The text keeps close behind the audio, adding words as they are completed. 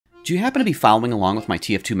Do you happen to be following along with my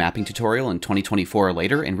TF2 mapping tutorial in 2024 or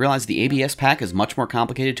later and realize the ABS pack is much more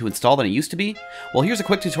complicated to install than it used to be? Well, here's a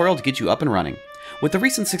quick tutorial to get you up and running. With the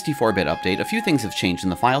recent 64-bit update, a few things have changed in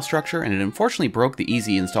the file structure, and it unfortunately broke the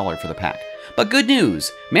easy installer for the pack. But good news!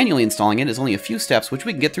 Manually installing it is only a few steps which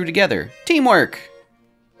we can get through together. Teamwork!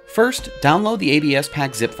 First, download the ABS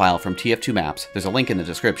pack zip file from TF2 Maps, there's a link in the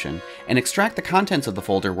description, and extract the contents of the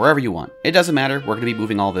folder wherever you want. It doesn't matter, we're going to be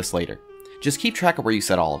moving all this later. Just keep track of where you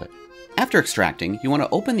set all of it. After extracting, you want to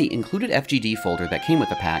open the included FGD folder that came with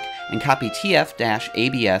the pack and copy tf-abs.fgd.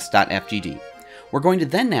 We're going to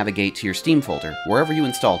then navigate to your Steam folder, wherever you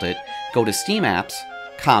installed it, go to Steam Apps,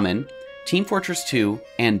 Common, Team Fortress 2,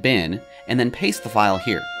 and Bin, and then paste the file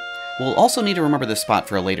here. We'll also need to remember this spot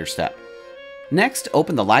for a later step. Next,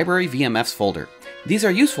 open the Library VMFs folder. These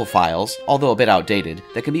are useful files, although a bit outdated,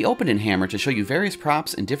 that can be opened in Hammer to show you various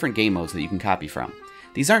props and different game modes that you can copy from.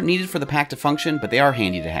 These aren't needed for the pack to function, but they are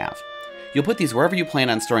handy to have. You'll put these wherever you plan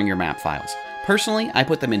on storing your map files. Personally, I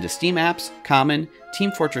put them into Steam Apps, Common,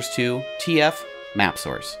 Team Fortress 2, TF, Map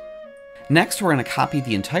Source. Next, we're going to copy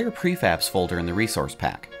the entire prefabs folder in the resource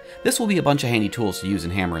pack. This will be a bunch of handy tools to use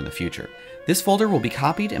in Hammer in the future. This folder will be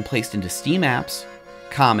copied and placed into Steam Apps,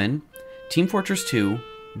 Common, Team Fortress 2,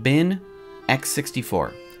 Bin,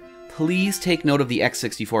 x64. Please take note of the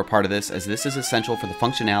x64 part of this, as this is essential for the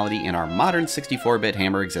functionality in our modern 64-bit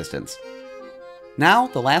Hammer existence. Now,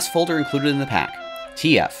 the last folder included in the pack,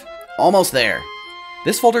 TF. Almost there!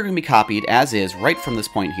 This folder can be copied as is right from this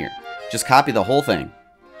point here. Just copy the whole thing.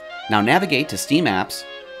 Now navigate to Steam Apps,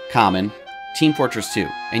 Common, Team Fortress 2,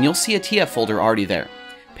 and you'll see a TF folder already there.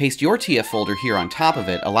 Paste your TF folder here on top of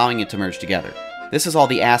it, allowing it to merge together. This is all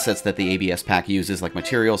the assets that the ABS pack uses, like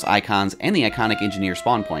materials, icons, and the iconic engineer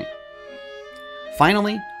spawn point.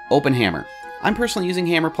 Finally, open Hammer. I'm personally using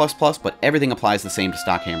Hammer++, but everything applies the same to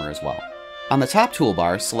stock Hammer as well. On the top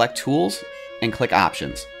toolbar, select Tools and click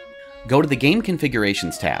Options. Go to the Game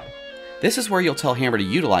Configurations tab. This is where you'll tell Hammer to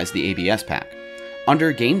utilize the ABS pack.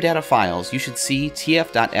 Under Game Data Files, you should see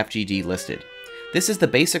tf.fgd listed. This is the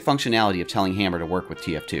basic functionality of telling Hammer to work with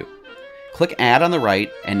TF2. Click Add on the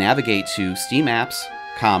right and navigate to Steam Apps,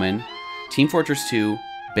 Common, Team Fortress 2,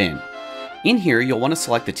 Bin. In here, you'll want to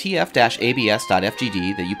select the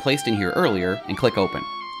tf-abs.fgd that you placed in here earlier and click Open.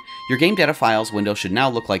 Your Game Data Files window should now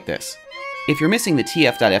look like this. If you're missing the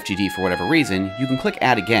tf.fgd for whatever reason, you can click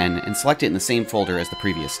Add again and select it in the same folder as the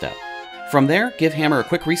previous step. From there, give Hammer a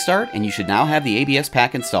quick restart and you should now have the ABS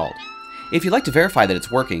pack installed. If you'd like to verify that it's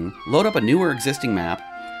working, load up a new or existing map,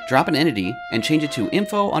 drop an entity, and change it to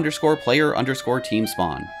info_player_team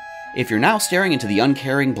spawn. If you're now staring into the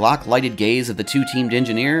uncaring, block-lighted gaze of the two-teamed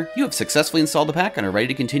engineer, you have successfully installed the pack and are ready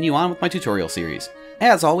to continue on with my tutorial series.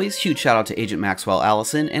 As always, huge shout out to Agent Maxwell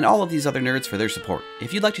Allison and all of these other nerds for their support.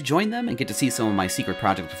 If you'd like to join them and get to see some of my secret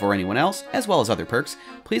projects before anyone else, as well as other perks,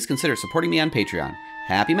 please consider supporting me on Patreon.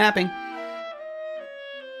 Happy mapping!